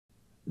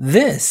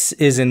This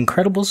is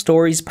Incredible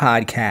Stories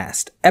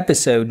Podcast,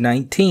 Episode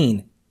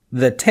 19,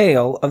 The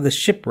Tale of the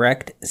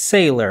Shipwrecked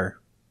Sailor.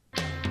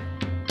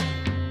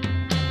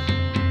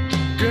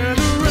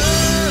 Gather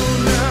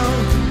round now,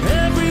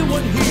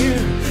 everyone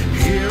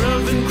hear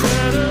of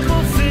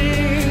incredible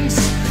things.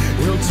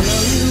 We'll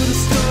tell you the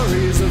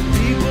stories of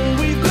people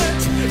we've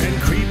met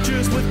and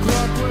creatures with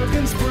clockwork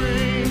and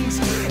springs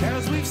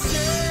as we've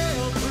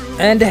sailed through.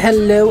 And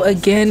hello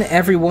again,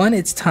 everyone.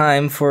 It's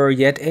time for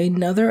yet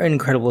another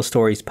Incredible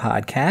Stories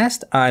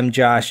Podcast. I'm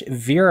Josh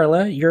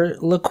Virla, your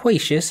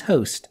loquacious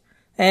host,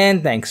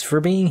 and thanks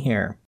for being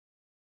here.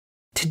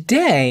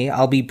 Today,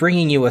 I'll be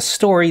bringing you a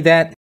story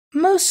that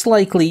most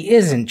likely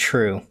isn't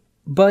true,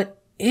 but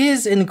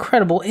is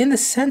incredible in the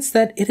sense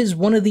that it is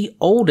one of the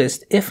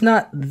oldest, if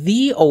not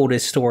the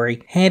oldest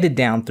story handed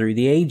down through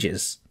the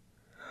ages.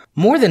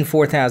 More than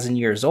 4,000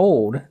 years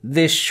old,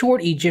 this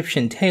short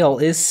Egyptian tale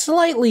is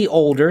slightly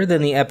older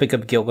than the Epic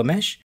of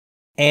Gilgamesh,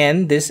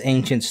 and this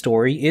ancient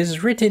story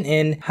is written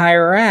in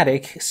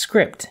hieratic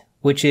script,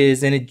 which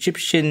is an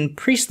Egyptian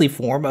priestly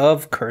form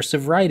of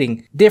cursive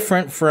writing,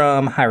 different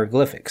from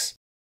hieroglyphics.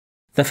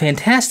 The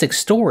fantastic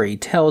story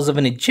tells of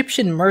an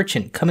Egyptian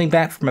merchant coming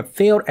back from a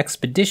failed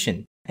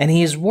expedition, and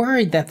he is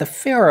worried that the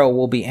pharaoh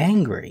will be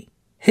angry.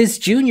 His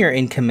junior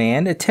in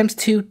command attempts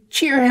to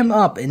cheer him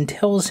up and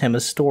tells him a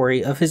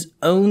story of his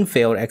own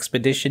failed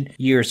expedition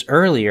years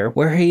earlier,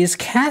 where he is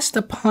cast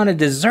upon a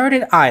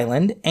deserted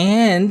island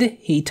and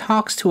he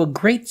talks to a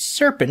great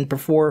serpent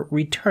before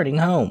returning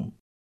home.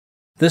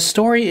 The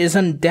story is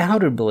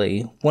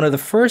undoubtedly one of the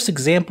first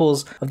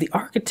examples of the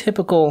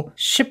archetypical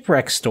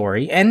shipwreck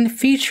story and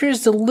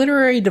features the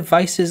literary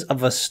devices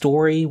of a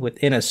story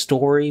within a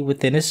story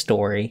within a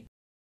story.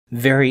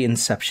 Very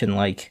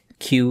Inception-like.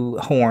 Cue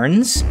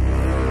horns.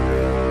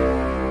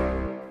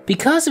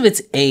 Because of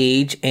its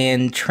age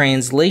and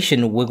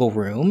translation wiggle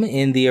room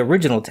in the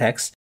original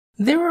text,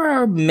 there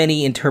are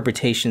many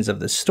interpretations of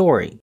the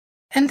story.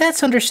 And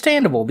that's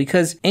understandable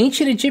because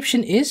ancient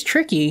Egyptian is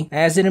tricky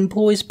as it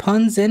employs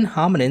puns and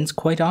homonyms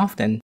quite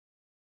often.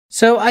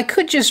 So I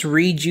could just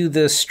read you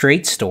the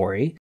straight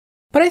story,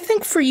 but I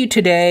think for you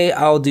today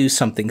I'll do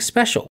something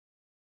special.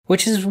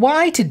 Which is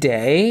why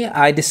today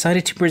I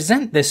decided to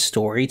present this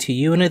story to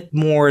you in a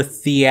more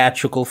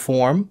theatrical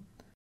form.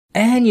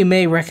 And you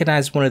may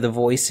recognize one of the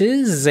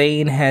voices.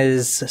 Zane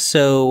has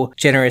so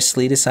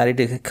generously decided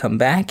to come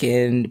back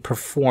and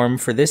perform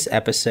for this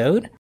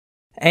episode.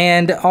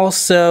 And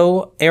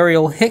also,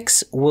 Ariel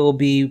Hicks will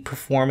be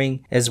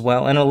performing as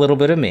well, and a little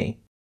bit of me.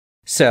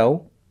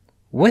 So,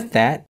 with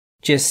that,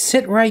 just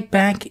sit right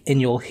back and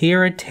you'll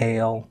hear a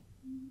tale.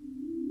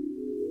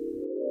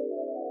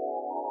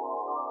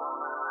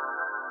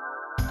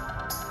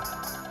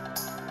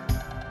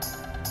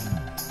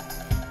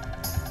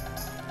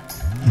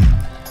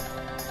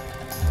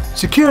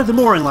 Secure the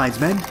mooring lines,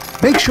 men.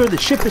 Make sure the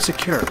ship is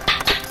secure.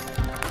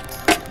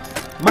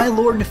 My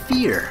lord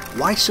Nephir,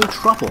 why so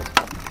troubled?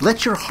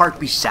 Let your heart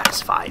be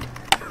satisfied.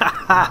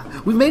 Ha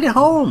ha! We made it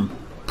home!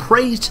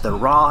 Praise to the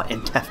Ra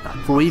and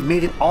Tefnut, for we've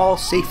made it all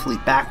safely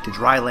back to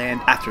dry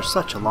land after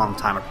such a long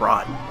time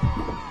abroad.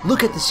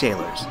 Look at the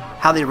sailors,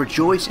 how they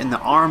rejoice in the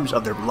arms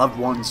of their loved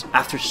ones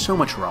after so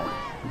much rowing.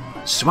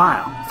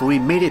 Smile, for we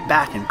made it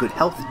back in good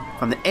health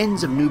from the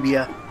ends of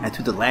Nubia and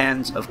through the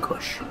lands of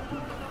Cush.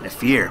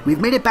 Nephir,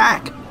 we've made it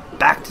back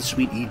to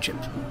sweet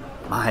Egypt.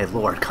 My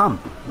lord, come,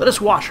 let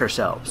us wash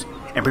ourselves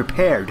and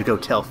prepare to go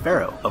tell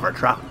Pharaoh of our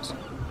travels.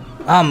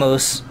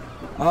 Amos,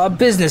 our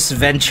business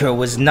venture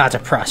was not a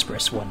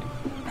prosperous one.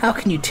 How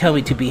can you tell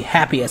me to be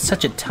happy at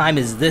such a time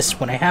as this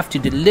when I have to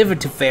deliver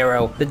to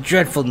Pharaoh the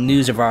dreadful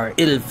news of our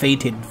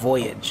ill-fated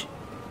voyage?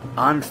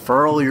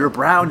 Unfurl your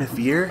brow,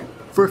 Nephir,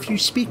 for if you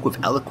speak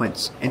with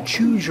eloquence and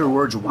choose your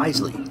words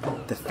wisely,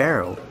 the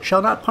Pharaoh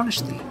shall not punish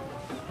thee.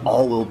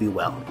 All will be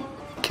well.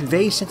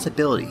 Convey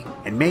sensibility,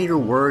 and may your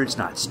words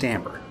not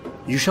stammer.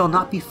 You shall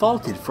not be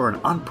faulted for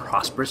an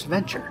unprosperous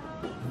venture.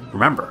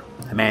 Remember,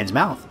 a man's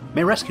mouth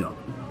may rescue him.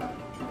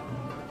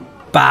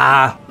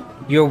 Bah!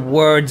 Your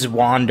words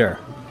wander.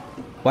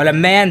 While a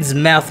man's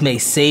mouth may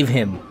save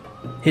him,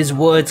 his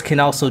words can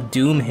also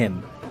doom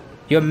him.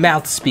 Your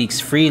mouth speaks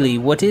freely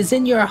what is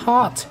in your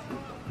heart.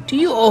 Do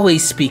you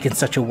always speak in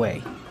such a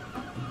way?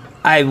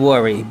 I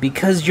worry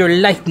because your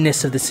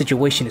lightness of the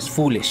situation is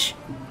foolish.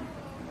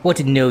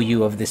 What know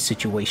you of this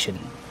situation?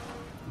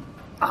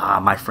 Ah,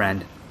 my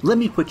friend, let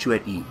me put you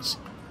at ease.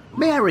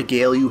 May I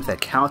regale you with an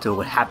account of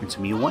what happened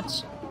to me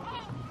once?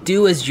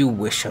 Do as you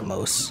wish,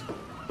 Amos.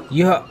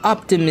 Your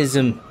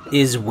optimism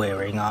is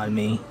wearing on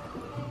me.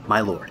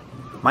 My lord,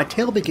 my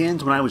tale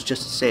begins when I was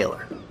just a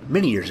sailor,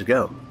 many years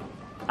ago.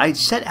 I had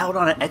set out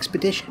on an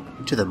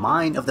expedition to the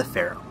mine of the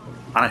Pharaoh,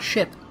 on a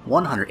ship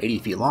 180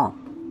 feet long.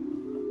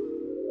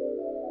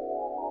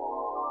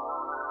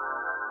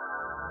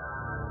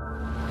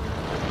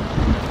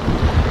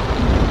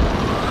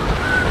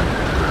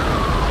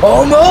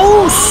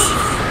 Amos!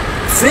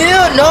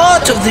 Fear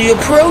not of the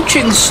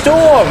approaching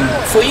storm,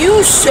 for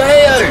you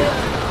sail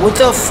with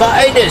the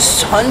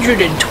finest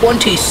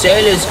 120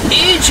 sailors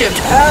Egypt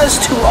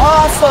has to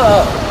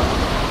offer.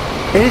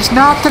 It is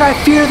not that I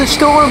fear the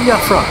storm,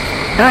 Yufra,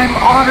 and I am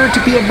honored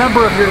to be a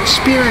member of your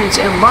experienced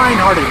and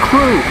lion-hearted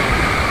crew.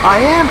 I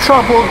am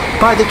troubled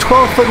by the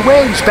 12-foot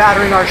waves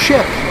battering our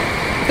ship.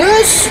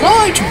 This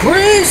slight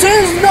breeze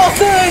is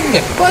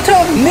nothing but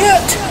a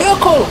mere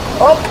tickle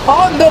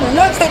upon the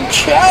leather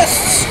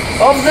chests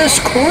of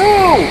this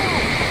crew.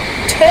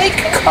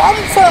 Take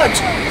comfort,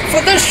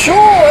 for the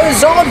shore is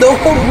on the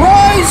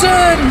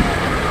horizon.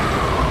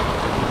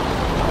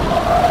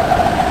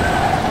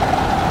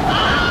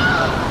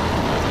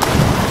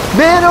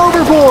 Man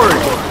overboard!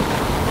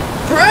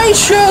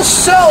 Brace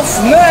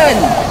yourself, men!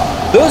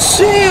 The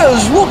sea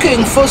is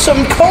looking for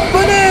some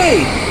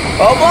company!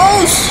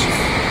 Amos,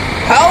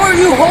 how are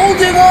you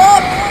holding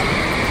up?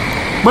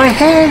 My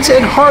hands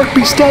and heart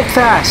be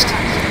steadfast.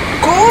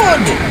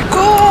 Good,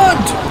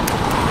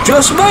 good!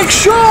 Just make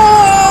sure!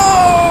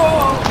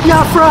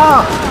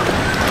 Yafra!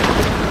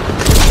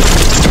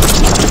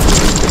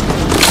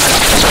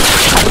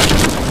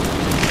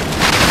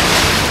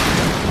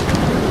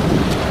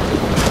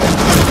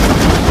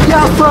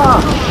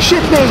 Yafra!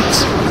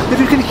 Shipmates! If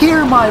you can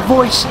hear my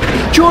voice,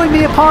 join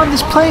me upon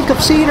this plank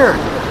of cedar.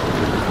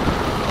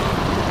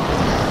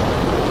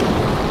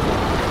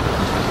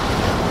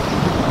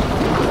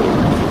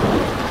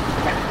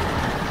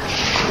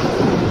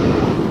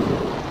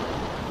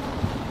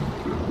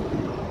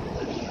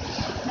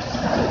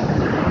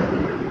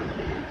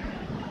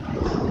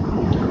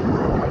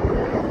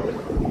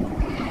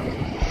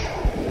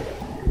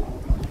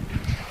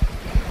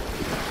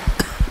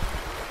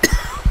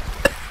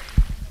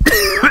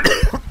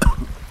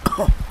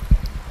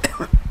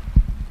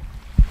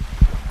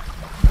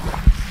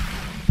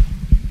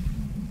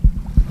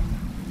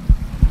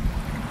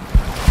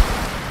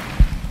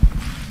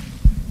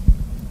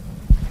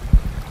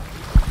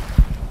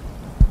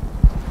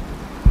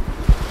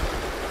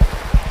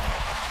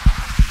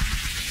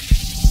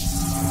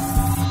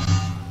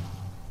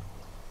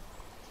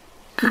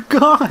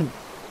 Gone!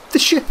 The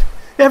ship!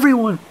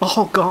 Everyone!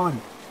 All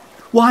gone!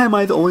 Why am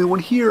I the only one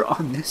here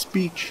on this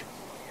beach?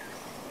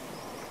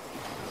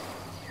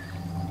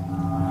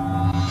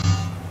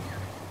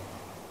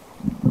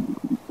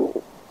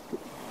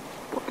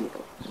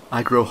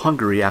 I grow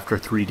hungry after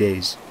 3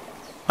 days.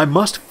 I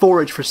must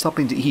forage for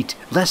something to eat,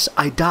 lest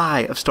I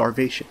die of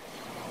starvation.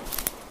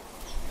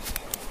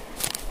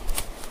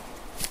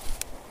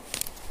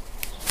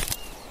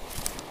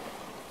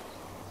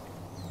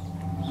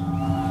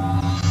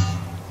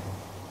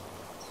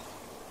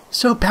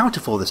 So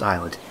bountiful, this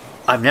island.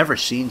 I've never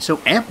seen so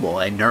ample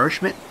a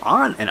nourishment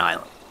on an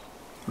island.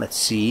 Let's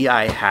see,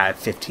 I have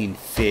 15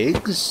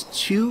 figs,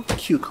 2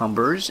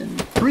 cucumbers,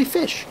 and 3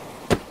 fish.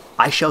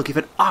 I shall give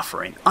an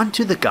offering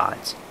unto the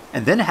gods,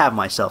 and then have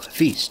myself a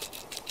feast.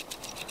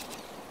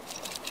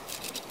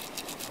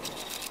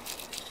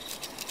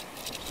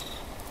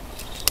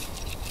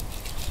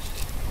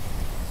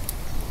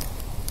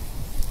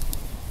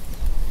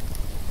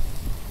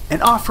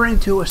 An offering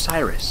to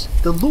Osiris,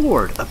 the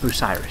lord of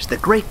Busiris, the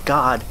great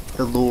god,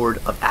 the lord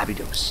of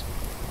Abydos.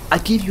 I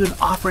give you an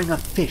offering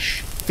of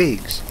fish,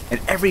 figs, and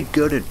every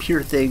good and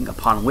pure thing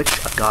upon which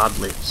a god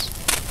lives.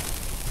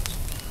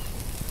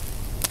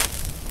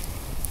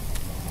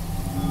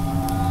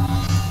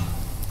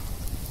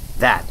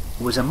 That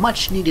was a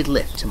much-needed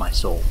lift to my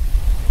soul.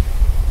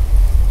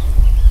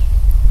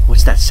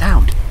 What's that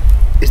sound?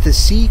 Is the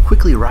sea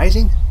quickly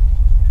rising?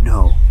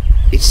 No,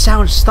 it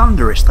sounds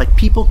thunderous, like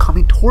people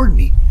coming toward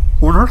me.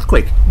 Or an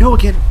earthquake. No,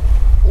 again.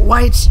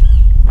 Why, it's...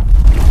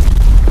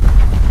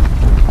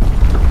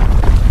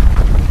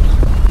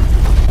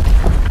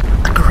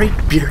 a great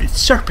bearded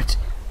serpent.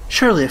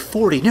 Surely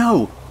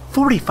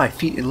 45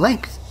 feet in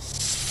length.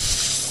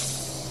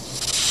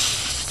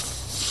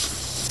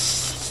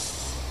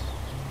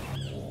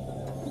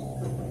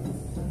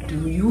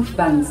 Do you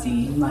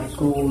fancy my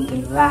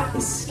golden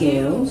lapis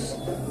scales?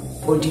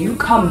 Or do you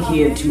come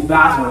here to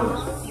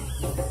battle?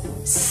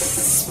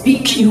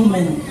 Speak,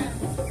 human!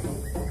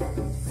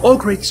 O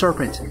great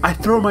serpent, I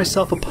throw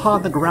myself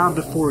upon the ground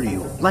before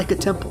you, like a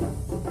temple.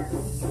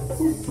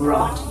 Who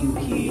brought you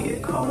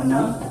here,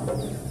 commoner?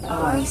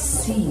 I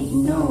see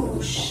no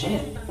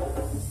ship.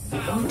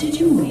 How did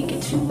you make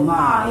it to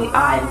my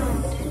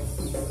island?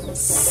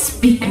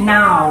 Speak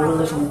now,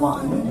 little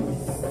one,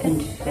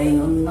 and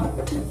fail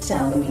not to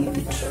tell me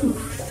the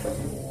truth.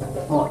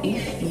 For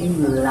if you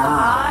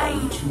lie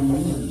to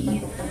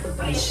me,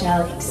 I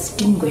shall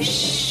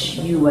extinguish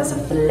you as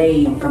a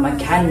flame from a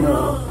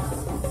candle.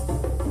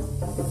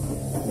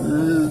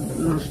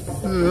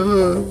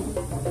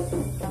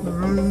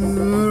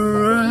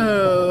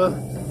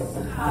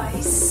 I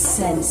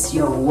sense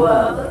your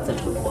words,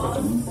 little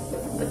one,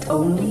 but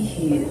only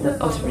hear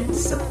the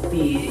utterance of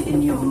fear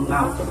in your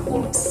mouth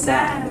full of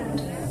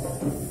sand.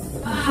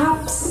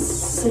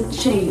 Perhaps a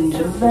change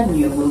of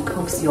venue will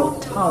coax your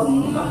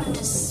tongue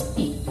to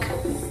speak.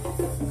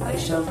 I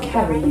shall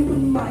carry you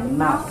in my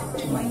mouth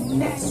to my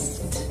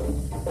nest.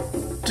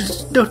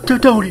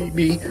 Don't eat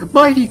me,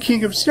 mighty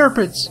king of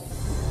serpents!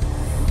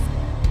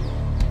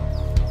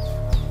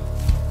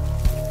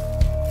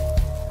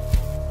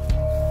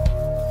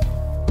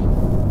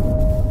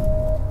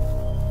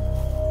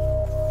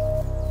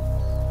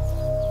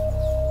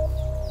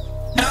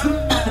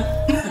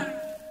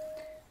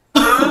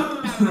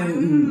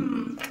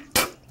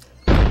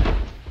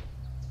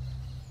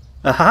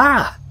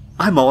 Aha!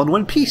 I'm all in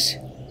one piece.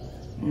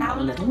 Now,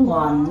 little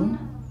one,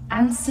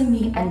 answer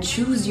me and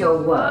choose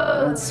your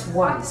words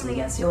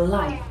wisely, as your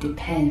life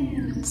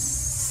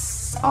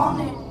depends on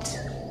it.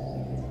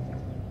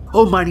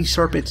 O mighty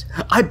serpent,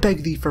 I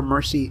beg thee for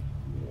mercy.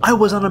 I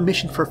was on a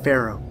mission for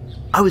Pharaoh.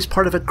 I was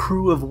part of a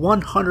crew of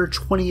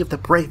 120 of the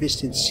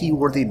bravest and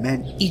seaworthy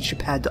men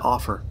Egypt had to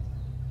offer.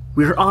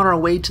 We were on our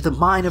way to the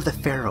mine of the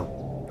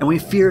Pharaoh, and we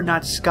feared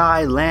not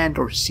sky, land,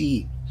 or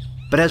sea.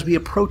 But as we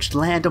approached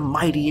land, a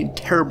mighty and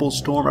terrible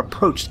storm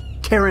approached,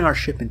 tearing our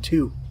ship in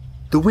two.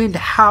 The wind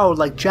howled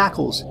like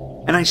jackals,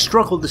 and I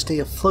struggled to stay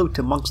afloat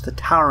amongst the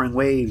towering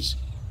waves.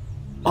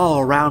 All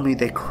around me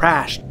they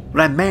crashed,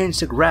 but I managed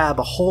to grab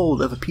a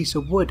hold of a piece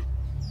of wood.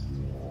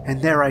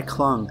 And there I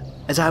clung,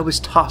 as I was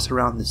tossed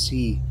around the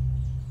sea.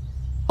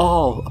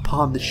 All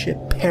upon the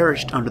ship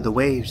perished under the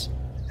waves,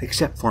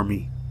 except for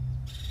me.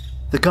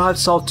 The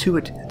gods saw to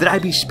it that I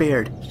be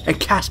spared, and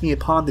cast me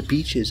upon the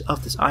beaches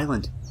of this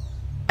island.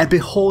 And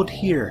behold,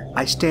 here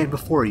I stand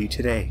before you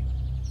today.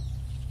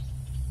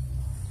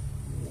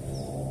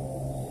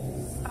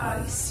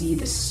 I see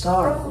the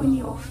sorrow in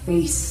your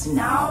face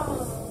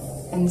now,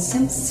 and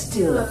sense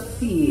still a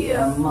fear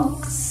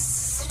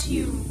amongst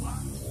you.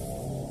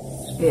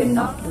 Fear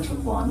not, little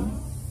one,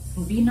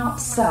 and be not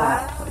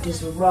sad, for it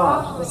is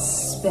Ra who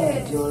has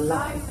spared your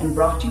life and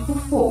brought you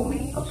before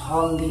me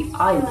upon the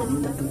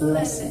island of the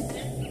blessed.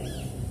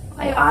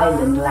 My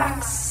island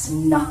lacks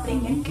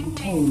nothing and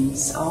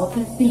contains all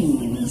the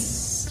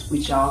things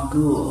which are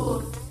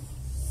good.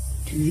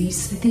 To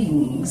these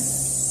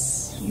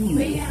things you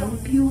may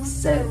help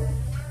yourself.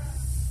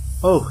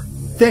 Oh,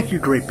 thank you,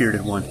 great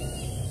bearded one.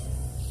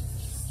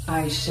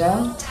 I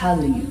shall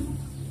tell you.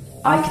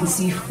 I can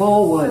see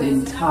forward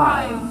in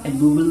time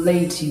and will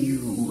relay to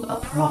you a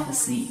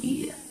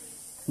prophecy.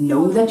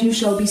 Know that you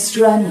shall be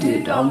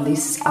stranded on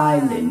this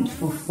island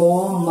for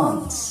 4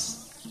 months.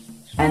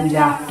 And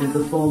after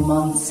the 4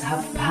 months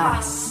have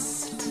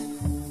passed,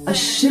 a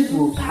ship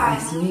will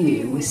pass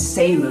near with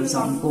sailors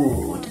on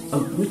board,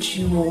 of which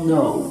you will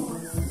know.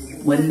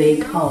 When they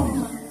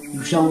come,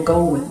 you shall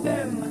go with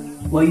them,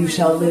 where you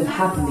shall live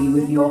happily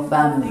with your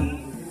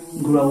family,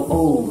 grow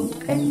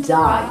old, and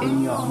die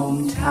in your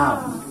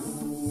hometown.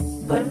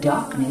 But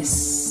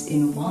darkness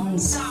in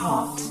one's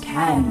heart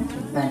can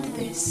prevent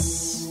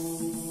this.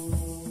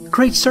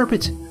 Great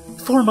serpent,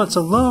 4 months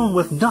alone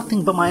with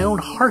nothing but my own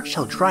heart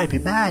shall drive me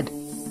mad.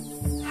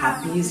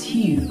 Happy is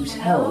he who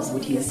tells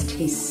what he has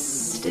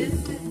tasted,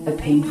 a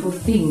painful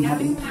thing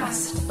having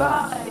passed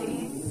by.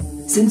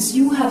 Since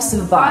you have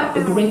survived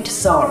a great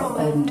sorrow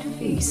and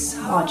face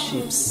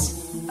hardships,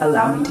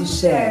 allow me to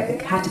share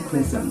the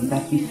cataclysm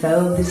that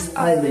befell this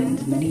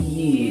island many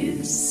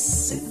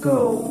years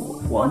ago.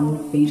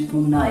 One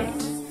fateful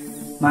night,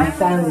 my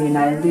family and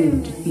I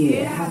lived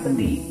here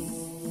happily.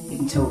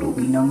 In total,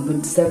 we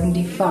numbered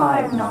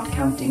 75, not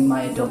counting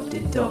my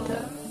adopted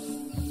daughter.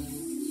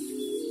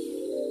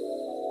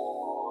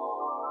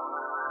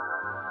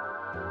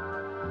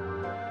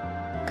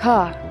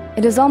 Ka,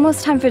 it is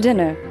almost time for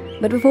dinner,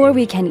 but before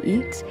we can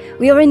eat,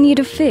 we are in need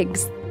of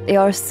figs. They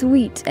are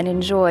sweet and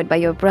enjoyed by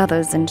your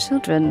brothers and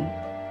children.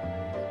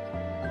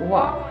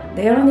 Wow,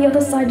 they are on the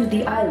other side of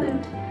the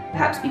island.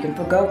 Perhaps we can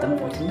forgo them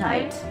for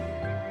tonight.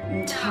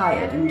 I'm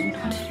tired and do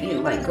not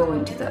feel like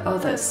going to the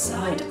other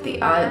side of the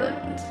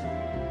island.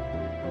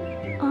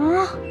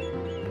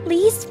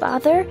 Please,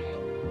 Father,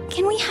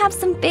 can we have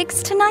some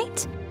figs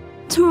tonight?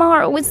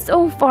 Tomorrow is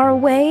so far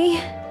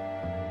away.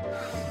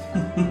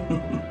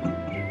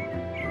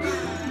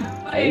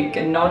 I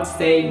cannot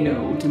say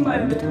no to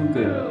my little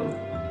girl.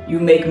 You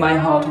make my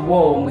heart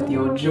warm with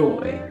your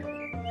joy.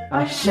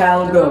 I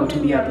shall go to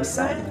the other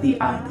side of the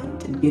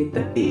island and get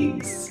the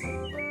figs.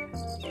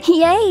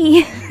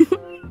 Yay!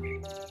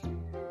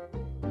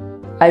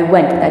 I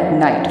went that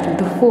night through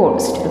the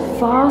forest to the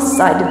far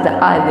side of the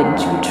island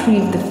to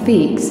retrieve the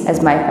figs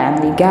as my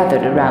family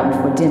gathered around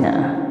for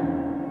dinner.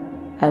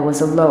 I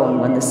was alone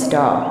when the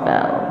star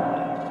fell.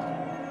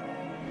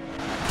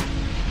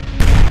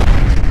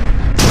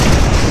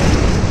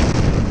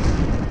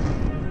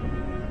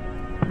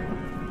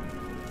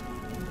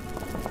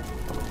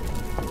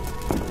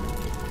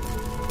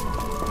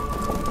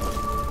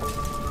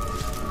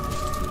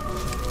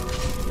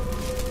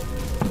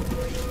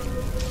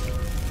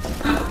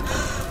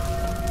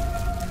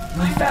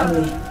 My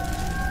family.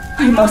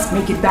 I must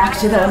make it back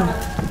to them.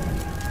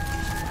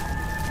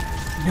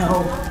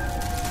 No.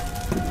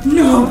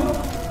 No!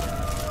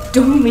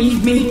 Don't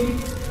leave me.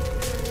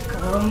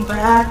 Come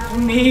back to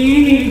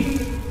me.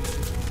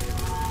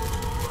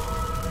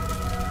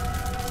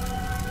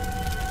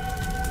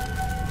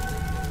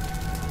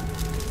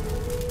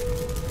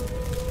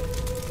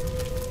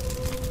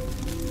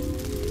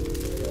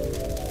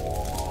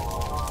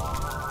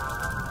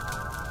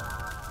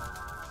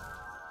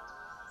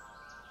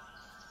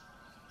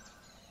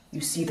 You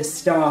see, the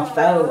star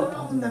fell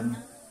upon them,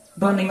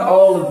 burning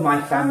all of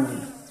my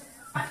family.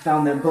 I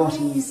found their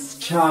bodies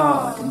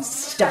charred and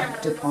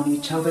stacked upon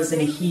each other's in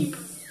a heap.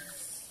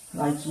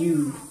 Like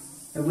you,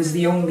 I was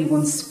the only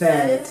one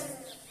spared.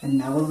 and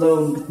now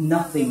alone with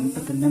nothing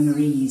but the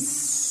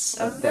memories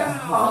of their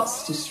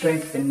hearts to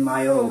strengthen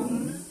my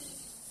own.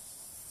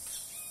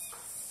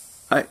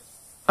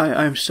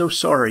 I'm so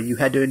sorry you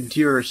had to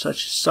endure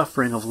such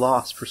suffering of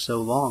loss for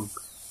so long.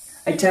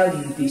 I tell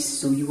you this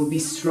so you will be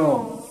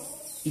strong.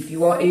 If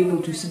you are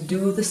able to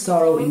subdue the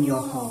sorrow in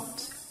your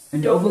heart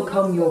and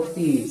overcome your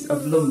fears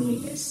of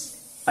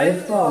loneliness, I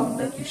affirm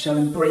that you shall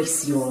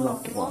embrace your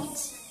loved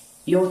ones.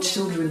 Your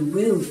children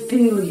will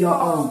fill your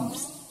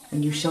arms,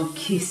 and you shall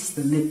kiss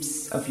the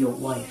lips of your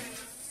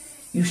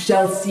wife. You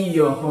shall see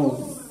your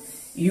home.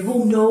 You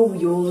will know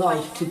your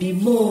life to be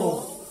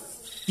more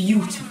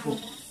beautiful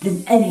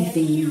than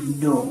anything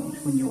you've known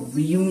when you're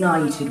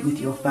reunited with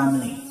your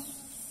family.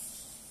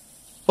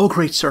 O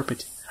great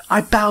serpent,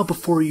 I bow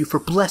before you for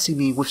blessing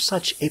me with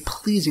such a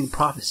pleasing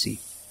prophecy.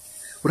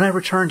 When I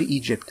return to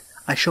Egypt,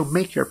 I shall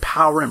make your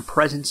power and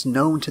presence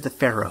known to the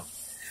Pharaoh.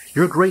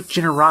 Your great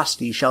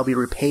generosity shall be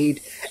repaid,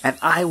 and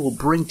I will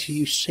bring to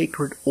you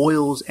sacred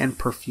oils and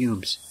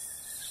perfumes.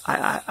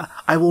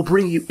 I will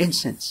bring you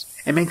incense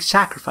and make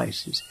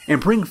sacrifices and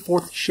bring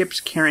forth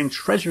ships carrying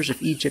treasures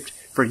of Egypt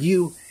for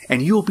you,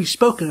 and you will be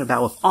spoken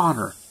about with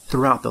honor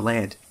throughout the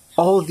land.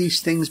 All of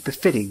these things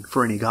befitting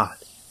for any god.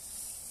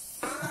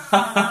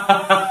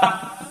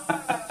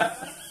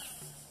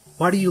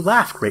 Why do you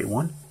laugh, Great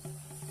One?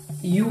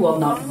 You are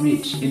not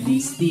rich in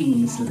these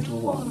things, little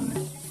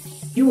one.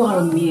 You are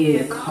a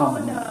mere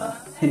commoner,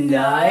 and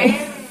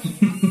I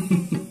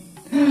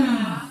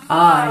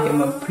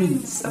am a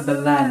prince of the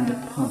land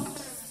of Punt.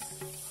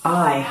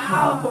 I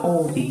have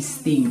all these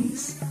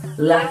things,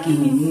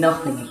 lacking in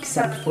nothing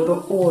except for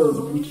the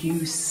oil which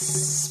you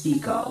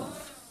speak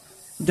of.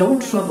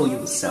 Don't trouble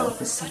yourself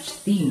with such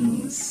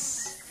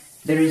things.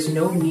 There is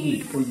no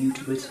need for you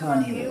to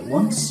return here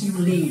once you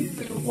leave,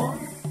 little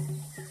one.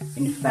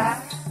 In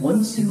fact,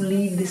 once you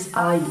leave this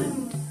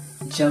island,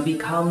 it shall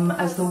become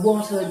as the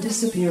water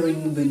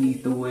disappearing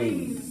beneath the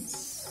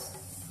waves.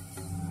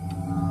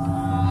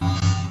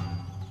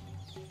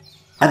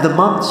 And the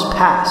months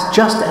passed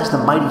just as the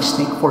mighty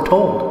snake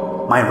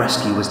foretold. My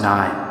rescue was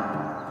nigh.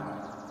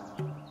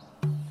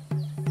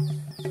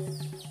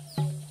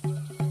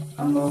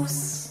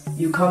 Amos,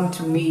 you come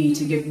to me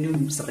to give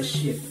news of a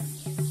ship.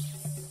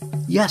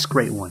 Yes,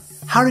 Great One.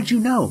 How did you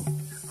know?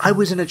 I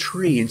was in a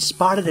tree and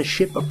spotted a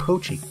ship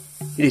approaching.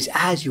 It is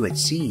as you had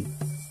seen.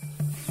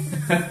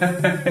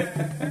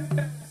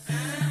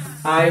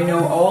 I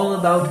know all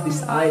about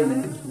this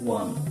island, little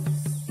one.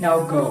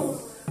 Now go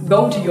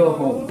to your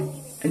home,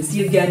 and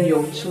see again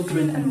your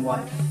children and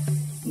wife.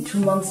 In 2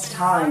 months'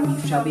 time you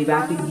shall be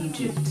back in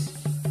Egypt.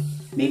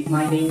 Make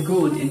my name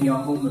good in your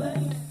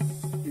homeland.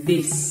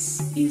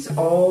 This is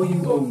all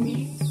you owe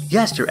me.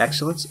 Yes, Your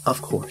Excellence,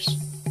 of course.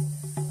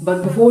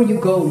 But before you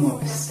go,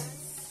 Mos,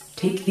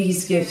 take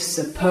these gifts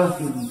of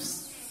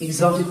perfumes,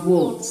 exotic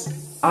woods,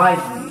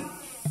 ivory,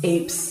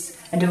 apes,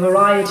 and a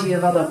variety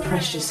of other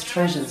precious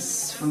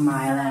treasures from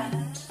my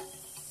land.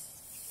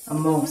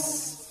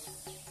 Amos,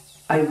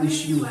 I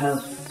wish you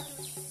health.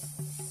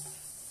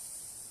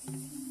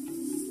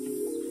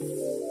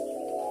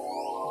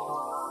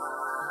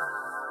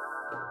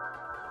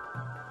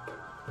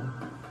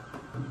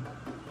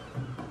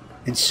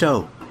 And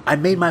so, I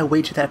made my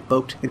way to that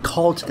boat and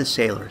called to the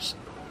sailors.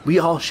 We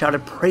all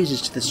shouted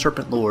praises to the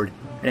Serpent Lord,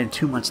 and in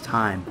 2 months'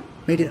 time,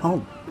 made it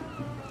home.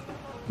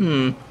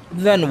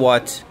 Then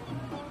what?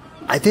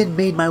 I then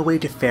made my way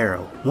to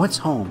Pharaoh, once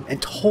home,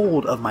 and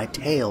told of my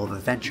tale of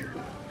adventure.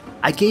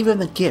 I gave him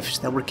the gifts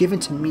that were given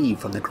to me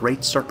from the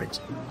great serpent.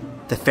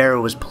 The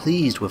Pharaoh was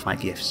pleased with my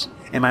gifts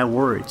and my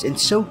words, and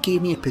so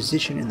gave me a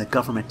position in the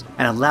government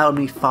and allowed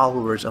me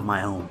followers of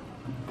my own.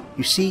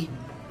 You see,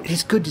 it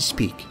is good to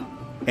speak,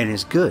 and it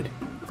is good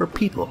for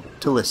people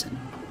to listen.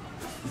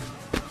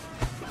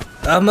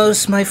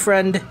 Amos, my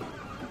friend,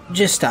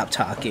 just stop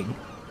talking.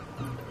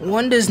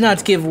 One does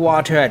not give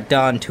water at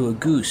dawn to a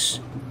goose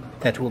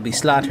that will be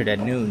slaughtered at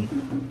noon.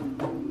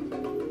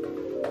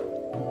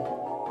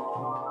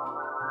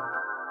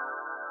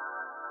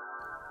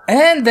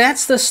 And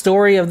that's the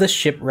story of the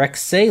Shipwrecked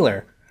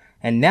Sailor.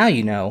 And now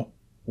you know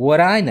what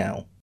I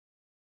know.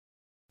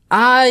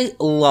 I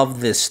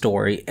love this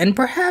story, and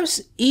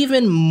perhaps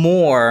even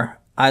more,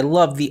 I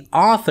love the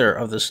author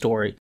of the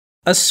story,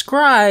 a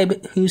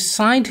scribe who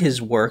signed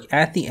his work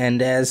at the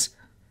end as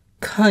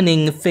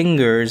Cunning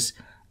Fingers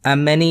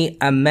Ameni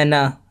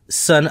Amena,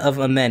 son of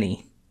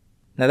Ameni.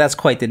 Now that's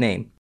quite the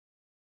name.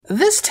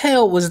 This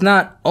tale was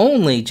not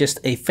only just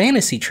a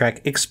fantasy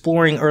trek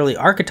exploring early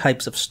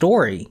archetypes of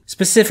story,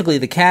 specifically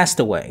the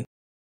castaway,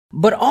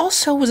 but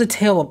also was a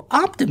tale of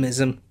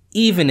optimism,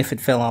 even if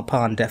it fell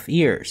upon deaf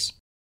ears.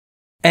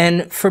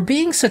 And for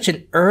being such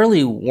an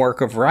early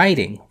work of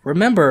writing,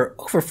 remember,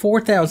 over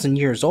 4,000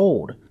 years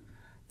old,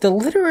 the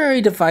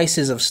literary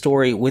devices of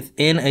story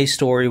within a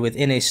story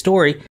within a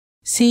story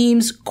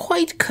seems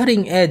quite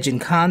cutting edge in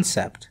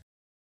concept.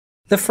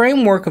 The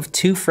framework of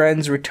two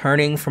friends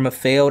returning from a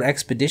failed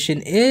expedition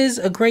is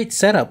a great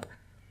setup.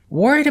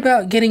 Worried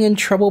about getting in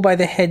trouble by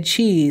the head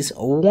cheese,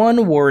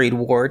 one worried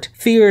wart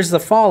fears the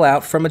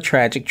fallout from a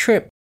tragic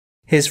trip.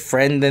 His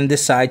friend then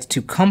decides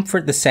to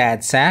comfort the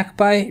sad sack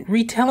by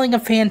retelling a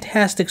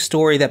fantastic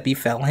story that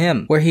befell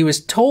him, where he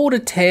was told a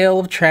tale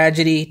of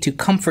tragedy to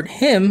comfort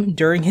him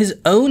during his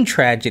own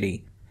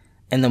tragedy.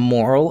 And the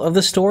moral of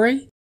the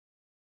story?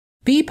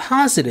 Be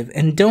positive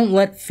and don't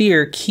let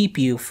fear keep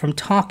you from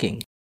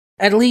talking.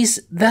 At least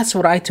that's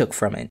what I took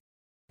from it.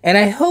 And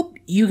I hope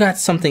you got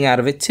something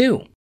out of it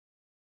too.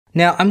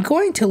 Now, I'm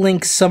going to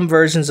link some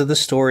versions of the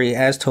story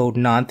as told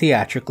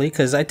non-theatrically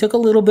because I took a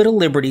little bit of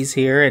liberties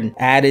here and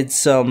added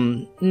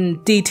some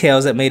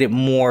details that made it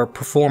more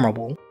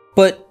performable.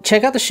 But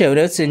check out the show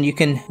notes and you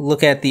can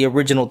look at the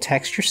original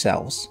text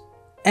yourselves.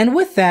 And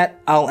with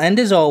that, I'll end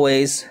as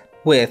always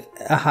with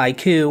a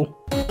haiku.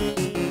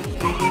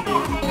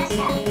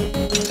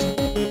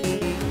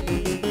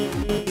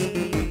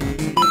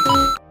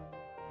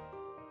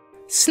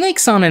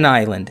 Snakes on an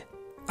island.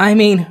 I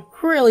mean,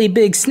 really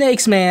big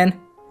snakes, man.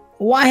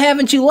 Why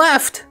haven't you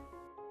left?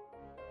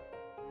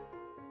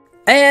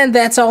 And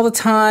that's all the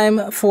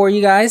time for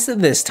you guys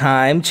this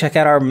time. Check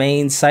out our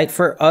main site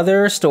for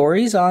other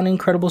stories on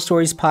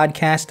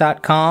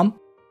incrediblestoriespodcast.com.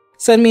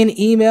 Send me an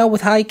email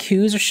with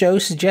haikus or show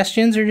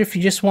suggestions, or if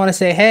you just want to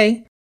say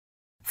hey.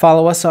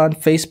 Follow us on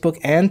Facebook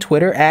and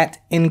Twitter at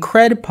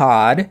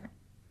IncredPod.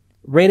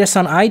 Rate us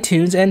on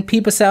iTunes and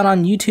peep us out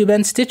on YouTube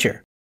and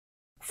Stitcher.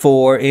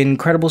 For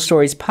Incredible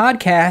Stories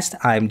Podcast,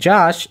 I'm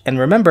Josh, and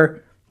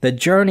remember, the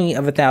journey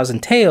of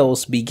 1,000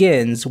 tales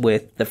begins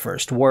with the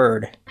first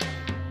word.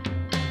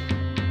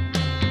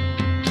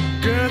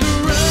 Gather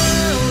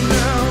round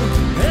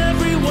now,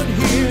 everyone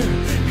here,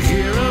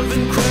 hear of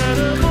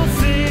incredible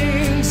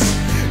things.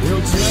 We'll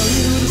tell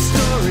you the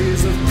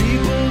stories of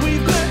people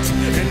we've met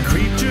and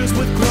creatures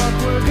with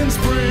clockwork and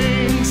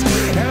springs.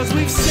 As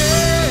we've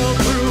sailed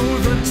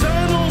through the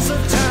tunnels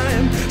of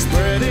time,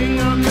 spreading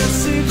our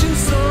message in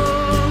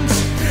songs.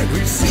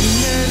 We've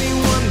seen many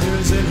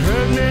wonders and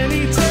heard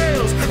many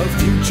tales of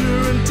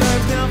future and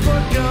times now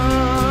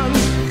forgone.